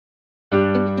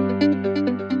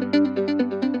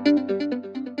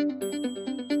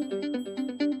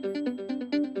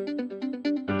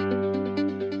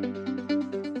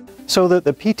So the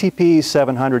PTP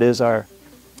 700 is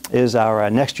our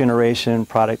next generation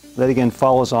product that again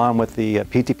follows on with the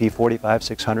PTP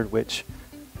 45600, which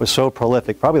was so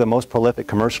prolific, probably the most prolific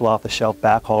commercial off-the-shelf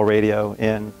backhaul radio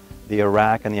in the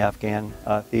Iraq and the Afghan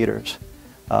theaters.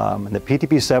 And the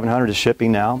PTP 700 is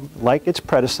shipping now. Like its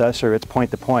predecessor, it's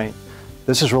point-to-point.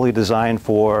 This is really designed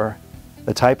for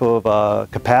the type of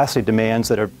capacity demands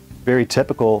that are very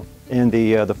typical in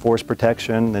the force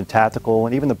protection, the tactical,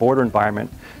 and even the border environment,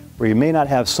 where you may not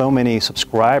have so many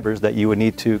subscribers that you would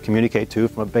need to communicate to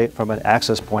from an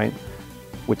access point,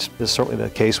 which is certainly the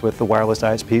case with the wireless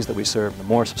ISPs that we serve. The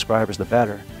more subscribers, the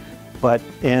better. But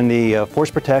in the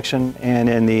force protection and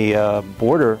in the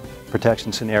border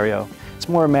protection scenario, it's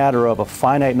more a matter of a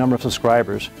finite number of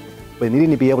subscribers, but needing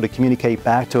to be able to communicate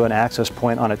back to an access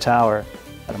point on a tower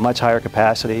at a much higher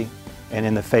capacity and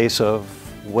in the face of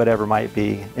whatever might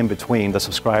be in between the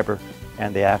subscriber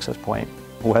and the access point,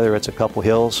 whether it's a couple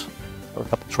hills or a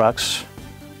couple trucks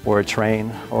or a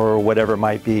train or whatever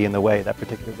might be in the way that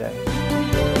particular day.